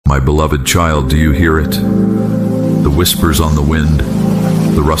My beloved child, do you hear it? The whispers on the wind,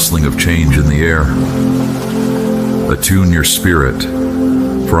 the rustling of change in the air. Attune your spirit,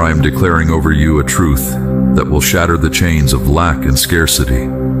 for I am declaring over you a truth that will shatter the chains of lack and scarcity.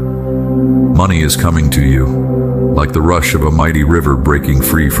 Money is coming to you, like the rush of a mighty river breaking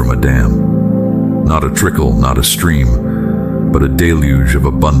free from a dam. Not a trickle, not a stream, but a deluge of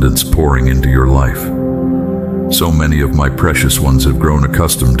abundance pouring into your life. So many of my precious ones have grown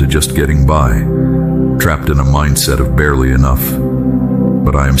accustomed to just getting by, trapped in a mindset of barely enough.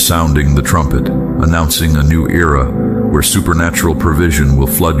 But I am sounding the trumpet, announcing a new era where supernatural provision will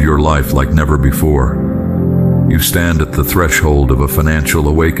flood your life like never before. You stand at the threshold of a financial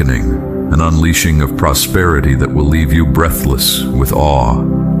awakening, an unleashing of prosperity that will leave you breathless with awe.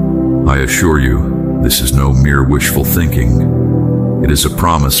 I assure you, this is no mere wishful thinking. It is a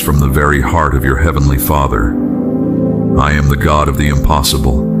promise from the very heart of your Heavenly Father. I am the God of the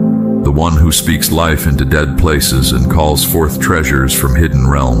impossible, the one who speaks life into dead places and calls forth treasures from hidden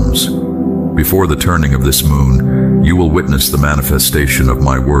realms. Before the turning of this moon, you will witness the manifestation of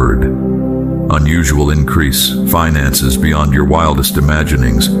my word. Unusual increase, finances beyond your wildest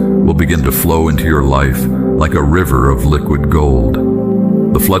imaginings will begin to flow into your life like a river of liquid gold.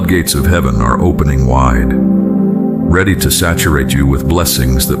 The floodgates of heaven are opening wide, ready to saturate you with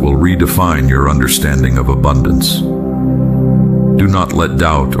blessings that will redefine your understanding of abundance. Do not let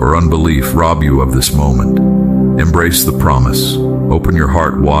doubt or unbelief rob you of this moment. Embrace the promise. Open your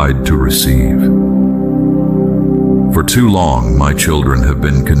heart wide to receive. For too long, my children have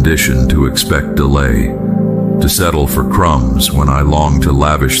been conditioned to expect delay, to settle for crumbs when I long to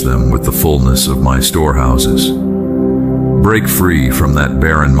lavish them with the fullness of my storehouses. Break free from that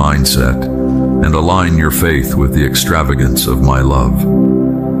barren mindset and align your faith with the extravagance of my love.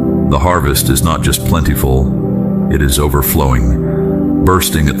 The harvest is not just plentiful, it is overflowing,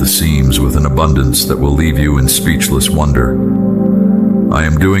 bursting at the seams with an abundance that will leave you in speechless wonder. I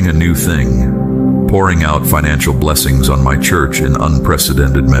am doing a new thing, pouring out financial blessings on my church in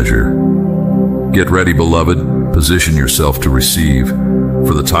unprecedented measure. Get ready, beloved, position yourself to receive,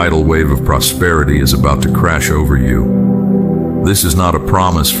 for the tidal wave of prosperity is about to crash over you. This is not a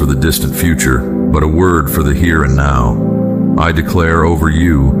promise for the distant future, but a word for the here and now. I declare over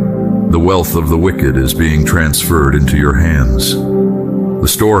you, the wealth of the wicked is being transferred into your hands. The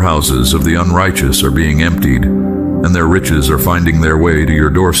storehouses of the unrighteous are being emptied, and their riches are finding their way to your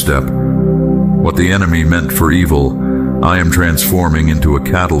doorstep. What the enemy meant for evil, I am transforming into a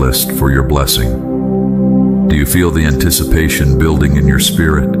catalyst for your blessing. Do you feel the anticipation building in your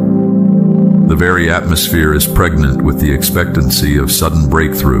spirit? The very atmosphere is pregnant with the expectancy of sudden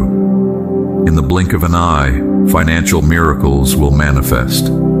breakthrough. In the blink of an eye, financial miracles will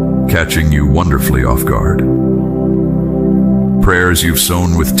manifest, catching you wonderfully off guard. Prayers you've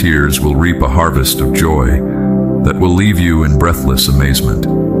sown with tears will reap a harvest of joy that will leave you in breathless amazement.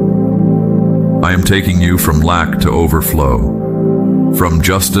 I am taking you from lack to overflow, from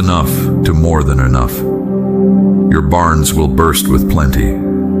just enough to more than enough. Your barns will burst with plenty,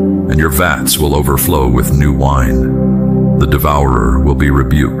 and your vats will overflow with new wine. The devourer will be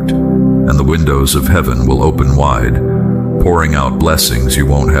rebuked, and the windows of heaven will open wide, pouring out blessings you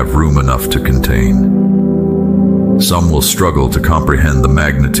won't have room enough to contain. Some will struggle to comprehend the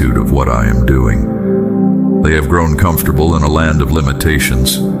magnitude of what I am doing. They have grown comfortable in a land of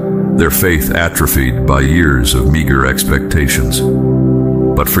limitations, their faith atrophied by years of meager expectations.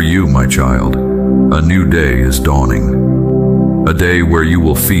 But for you, my child, a new day is dawning. A day where you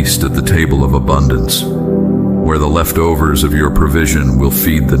will feast at the table of abundance, where the leftovers of your provision will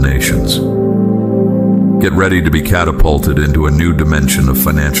feed the nations. Get ready to be catapulted into a new dimension of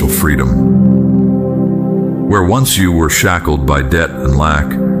financial freedom. Where once you were shackled by debt and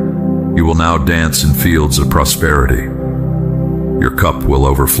lack, you will now dance in fields of prosperity. Your cup will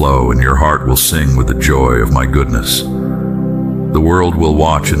overflow and your heart will sing with the joy of my goodness. The world will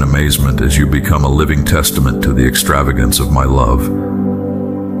watch in amazement as you become a living testament to the extravagance of my love.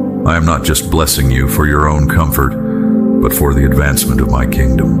 I am not just blessing you for your own comfort, but for the advancement of my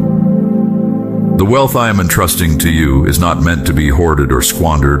kingdom. The wealth I am entrusting to you is not meant to be hoarded or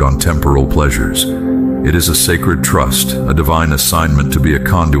squandered on temporal pleasures. It is a sacred trust, a divine assignment to be a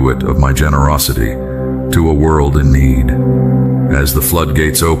conduit of my generosity to a world in need. As the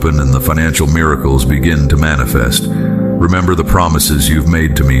floodgates open and the financial miracles begin to manifest, remember the promises you've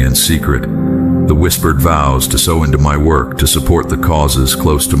made to me in secret, the whispered vows to sow into my work to support the causes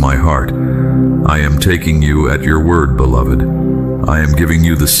close to my heart. I am taking you at your word, beloved. I am giving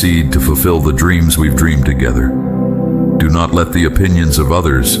you the seed to fulfill the dreams we've dreamed together. Do not let the opinions of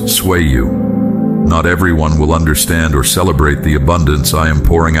others sway you. Not everyone will understand or celebrate the abundance I am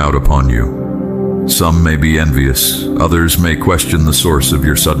pouring out upon you. Some may be envious, others may question the source of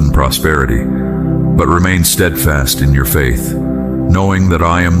your sudden prosperity, but remain steadfast in your faith, knowing that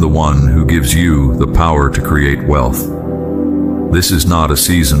I am the one who gives you the power to create wealth. This is not a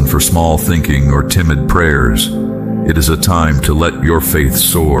season for small thinking or timid prayers. It is a time to let your faith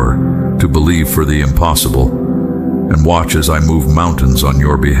soar, to believe for the impossible, and watch as I move mountains on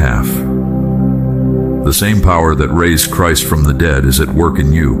your behalf. The same power that raised Christ from the dead is at work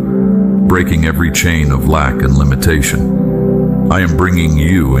in you, breaking every chain of lack and limitation. I am bringing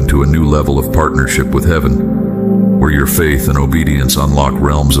you into a new level of partnership with heaven, where your faith and obedience unlock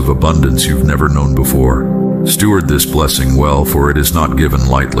realms of abundance you've never known before. Steward this blessing well, for it is not given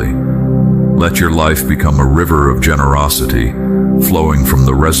lightly. Let your life become a river of generosity, flowing from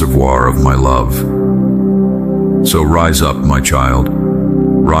the reservoir of my love. So rise up, my child.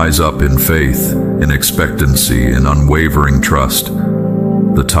 Rise up in faith, in expectancy, in unwavering trust.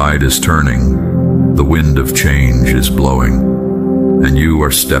 The tide is turning, the wind of change is blowing, and you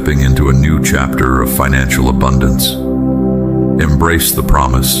are stepping into a new chapter of financial abundance. Embrace the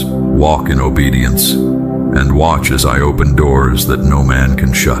promise, walk in obedience, and watch as I open doors that no man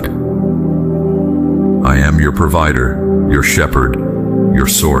can shut. I am your provider, your shepherd, your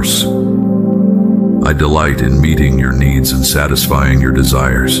source. I delight in meeting your needs and satisfying your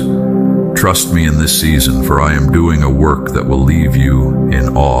desires. Trust me in this season, for I am doing a work that will leave you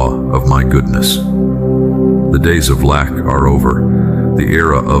in awe of my goodness. The days of lack are over. The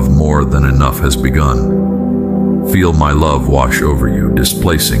era of more than enough has begun. Feel my love wash over you,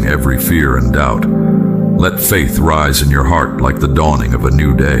 displacing every fear and doubt. Let faith rise in your heart like the dawning of a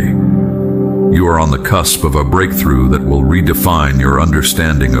new day. You are on the cusp of a breakthrough that will redefine your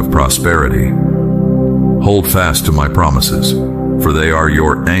understanding of prosperity. Hold fast to my promises, for they are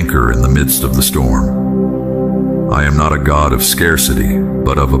your anchor in the midst of the storm. I am not a God of scarcity,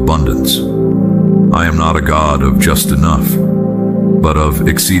 but of abundance. I am not a God of just enough, but of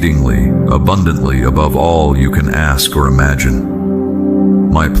exceedingly, abundantly above all you can ask or imagine.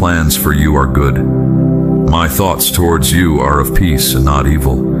 My plans for you are good. My thoughts towards you are of peace and not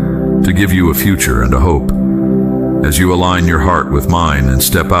evil, to give you a future and a hope. As you align your heart with mine and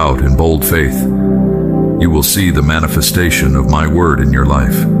step out in bold faith, you will see the manifestation of my word in your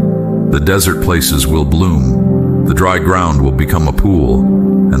life. The desert places will bloom, the dry ground will become a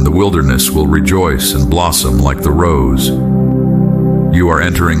pool, and the wilderness will rejoice and blossom like the rose. You are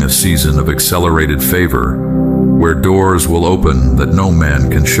entering a season of accelerated favor, where doors will open that no man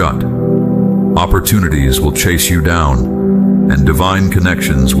can shut. Opportunities will chase you down, and divine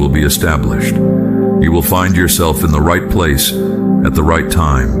connections will be established. You will find yourself in the right place at the right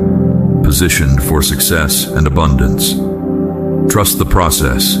time, positioned for success and abundance. Trust the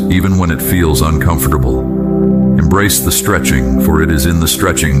process, even when it feels uncomfortable. Embrace the stretching, for it is in the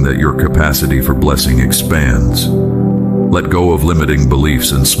stretching that your capacity for blessing expands. Let go of limiting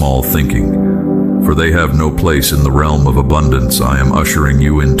beliefs and small thinking, for they have no place in the realm of abundance I am ushering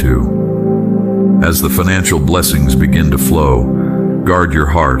you into. As the financial blessings begin to flow, guard your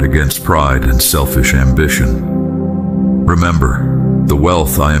heart against pride and selfish ambition. Remember, the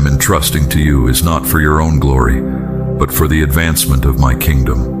wealth I am entrusting to you is not for your own glory, but for the advancement of my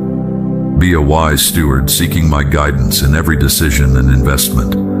kingdom. Be a wise steward, seeking my guidance in every decision and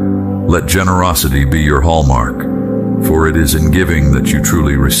investment. Let generosity be your hallmark, for it is in giving that you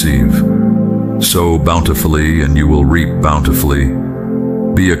truly receive. Sow bountifully and you will reap bountifully.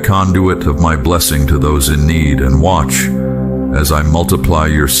 Be a conduit of my blessing to those in need, and watch as I multiply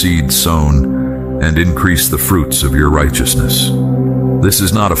your seed sown and increase the fruits of your righteousness. This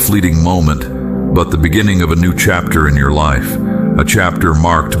is not a fleeting moment, but the beginning of a new chapter in your life, a chapter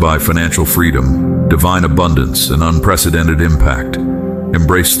marked by financial freedom, divine abundance, and unprecedented impact.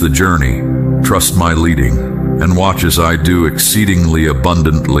 Embrace the journey, trust my leading, and watch as I do exceedingly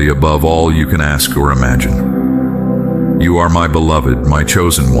abundantly above all you can ask or imagine. You are my beloved, my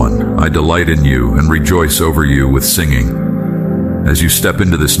chosen one. I delight in you and rejoice over you with singing. As you step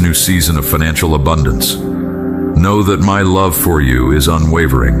into this new season of financial abundance, know that my love for you is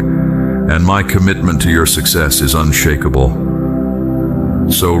unwavering, and my commitment to your success is unshakable.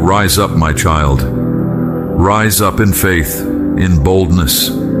 So rise up, my child. Rise up in faith, in boldness,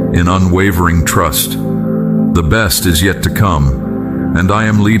 in unwavering trust. The best is yet to come, and I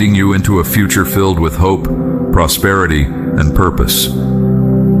am leading you into a future filled with hope, prosperity, and purpose.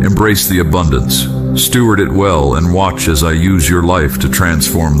 Embrace the abundance, steward it well, and watch as I use your life to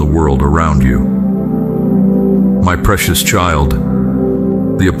transform the world around you. My precious child,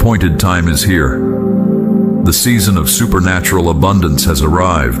 the appointed time is here. The season of supernatural abundance has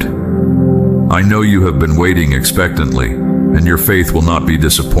arrived. I know you have been waiting expectantly, and your faith will not be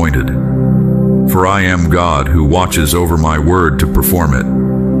disappointed. For I am God who watches over my word to perform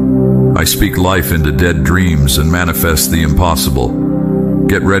it. I speak life into dead dreams and manifest the impossible.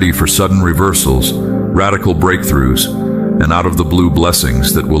 Get ready for sudden reversals, radical breakthroughs, and out-of-the-blue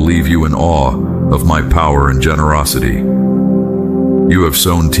blessings that will leave you in awe of my power and generosity. You have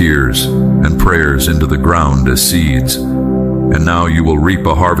sown tears and prayers into the ground as seeds, and now you will reap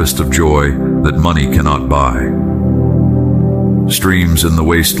a harvest of joy that money cannot buy. Streams in the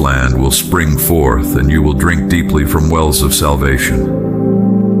wasteland will spring forth, and you will drink deeply from wells of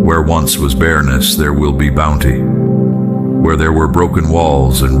salvation. Where once was bareness, there will be bounty. Where there were broken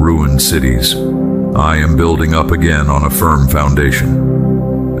walls and ruined cities, I am building up again on a firm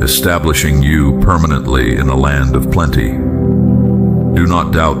foundation, establishing you permanently in a land of plenty. Do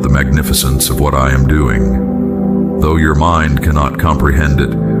not doubt the magnificence of what I am doing. Though your mind cannot comprehend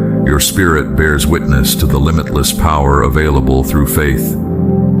it, your spirit bears witness to the limitless power available through faith.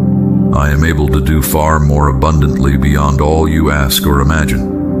 I am able to do far more abundantly beyond all you ask or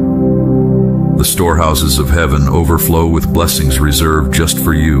imagine. The storehouses of heaven overflow with blessings reserved just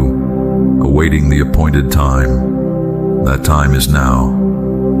for you, awaiting the appointed time. That time is now.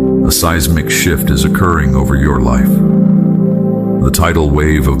 A seismic shift is occurring over your life. The tidal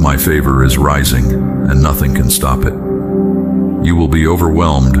wave of my favor is rising, and nothing can stop it. You will be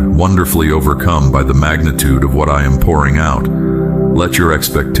overwhelmed, wonderfully overcome by the magnitude of what I am pouring out. Let your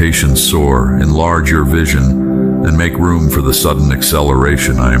expectations soar, enlarge your vision, and make room for the sudden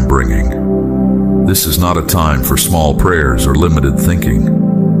acceleration I am bringing. This is not a time for small prayers or limited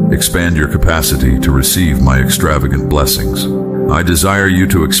thinking. Expand your capacity to receive my extravagant blessings. I desire you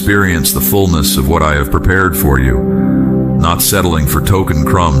to experience the fullness of what I have prepared for you, not settling for token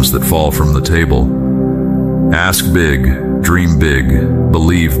crumbs that fall from the table. Ask big, dream big,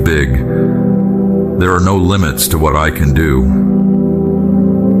 believe big. There are no limits to what I can do.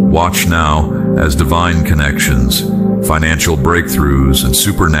 Watch now as divine connections, financial breakthroughs, and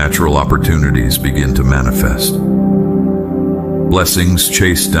supernatural opportunities begin to manifest. Blessings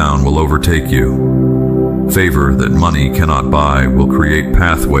chased down will overtake you. Favor that money cannot buy will create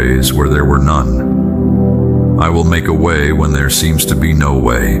pathways where there were none. I will make a way when there seems to be no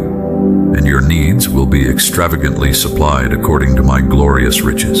way, and your needs will be extravagantly supplied according to my glorious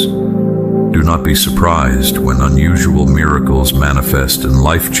riches. Do not be surprised when unusual miracles manifest and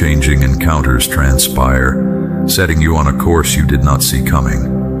life-changing encounters transpire, setting you on a course you did not see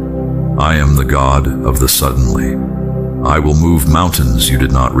coming. I am the God of the suddenly. I will move mountains you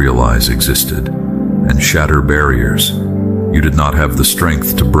did not realize existed, and shatter barriers you did not have the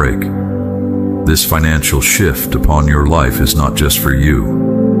strength to break. This financial shift upon your life is not just for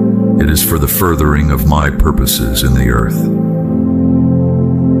you. It is for the furthering of my purposes in the earth.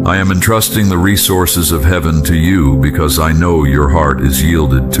 I am entrusting the resources of heaven to you because I know your heart is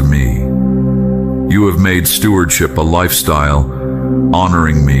yielded to me. You have made stewardship a lifestyle,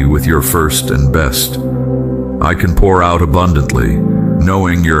 honoring me with your first and best. I can pour out abundantly,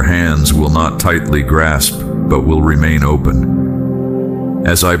 knowing your hands will not tightly grasp, but will remain open.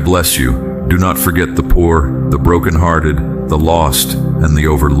 As I bless you, do not forget the poor, the brokenhearted, the lost, and the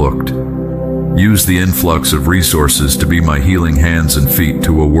overlooked. Use the influx of resources to be my healing hands and feet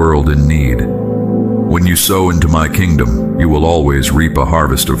to a world in need. When you sow into my kingdom, you will always reap a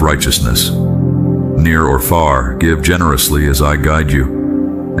harvest of righteousness. Near or far, give generously as I guide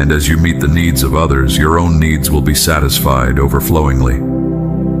you. And as you meet the needs of others, your own needs will be satisfied overflowingly.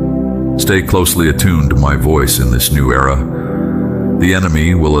 Stay closely attuned to my voice in this new era. The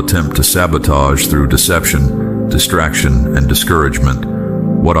enemy will attempt to sabotage through deception, distraction, and discouragement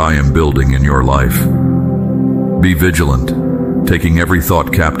what I am building in your life. Be vigilant, taking every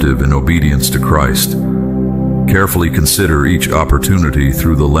thought captive in obedience to Christ. Carefully consider each opportunity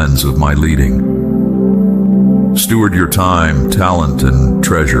through the lens of my leading. Steward your time, talent, and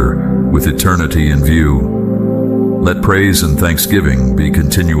treasure with eternity in view. Let praise and thanksgiving be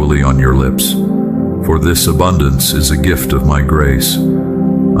continually on your lips, for this abundance is a gift of my grace.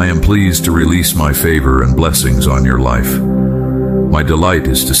 I am pleased to release my favor and blessings on your life. My delight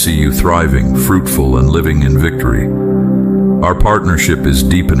is to see you thriving, fruitful, and living in victory. Our partnership is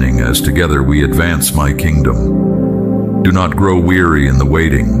deepening as together we advance my kingdom. Do not grow weary in the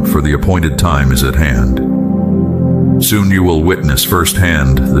waiting, for the appointed time is at hand. Soon you will witness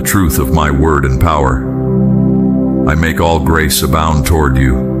firsthand the truth of my word and power. I make all grace abound toward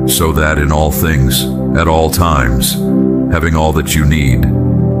you, so that in all things, at all times, having all that you need,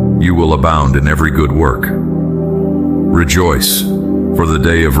 you will abound in every good work. Rejoice, for the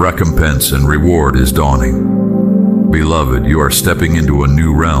day of recompense and reward is dawning. Beloved, you are stepping into a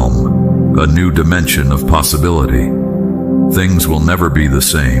new realm. a new dimension of possibility. Things will never be the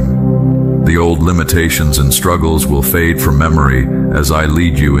same. The old limitations and struggles will fade from memory as I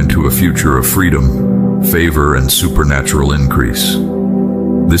lead you into a future of freedom, favor, and supernatural increase.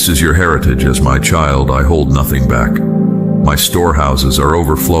 This is your heritage as my child. I hold nothing back. My storehouses are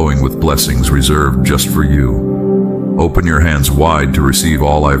overflowing with blessings reserved just for you. Open your hands wide to receive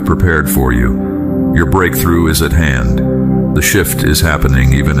all I've prepared for you. Your breakthrough is at hand. The shift is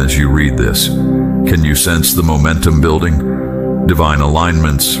happening even as you read this. Can you sense the momentum building? Divine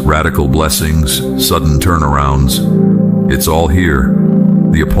alignments, radical blessings, sudden turnarounds. It's all here.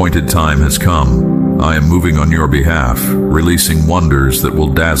 The appointed time has come. I am moving on your behalf, releasing wonders that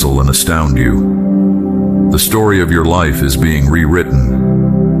will dazzle and astound you. The story of your life is being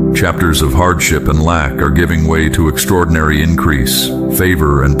rewritten. Chapters of hardship and lack are giving way to extraordinary increase,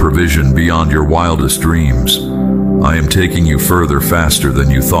 favor, and provision beyond your wildest dreams. I am taking you further faster than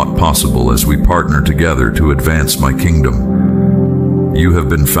you thought possible as we partner together to advance my kingdom. You have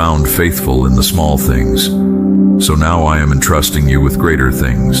been found faithful in the small things, so now I am entrusting you with greater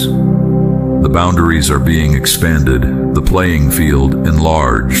things. The boundaries are being expanded, the playing field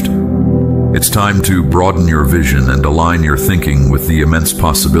enlarged. It's time to broaden your vision and align your thinking with the immense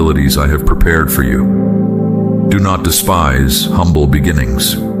possibilities I have prepared for you. Do not despise humble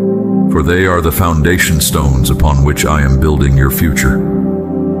beginnings, for they are the foundation stones upon which I am building your future.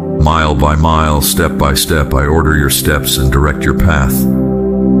 Mile by mile, step by step, I order your steps and direct your path.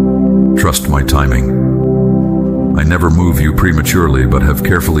 Trust my timing. I never move you prematurely, but have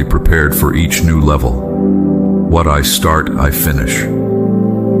carefully prepared for each new level. What I start, I finish.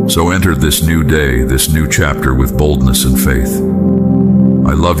 So enter this new day, this new chapter with boldness and faith.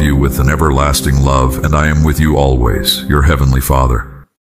 I love you with an everlasting love, and I am with you always, your Heavenly Father.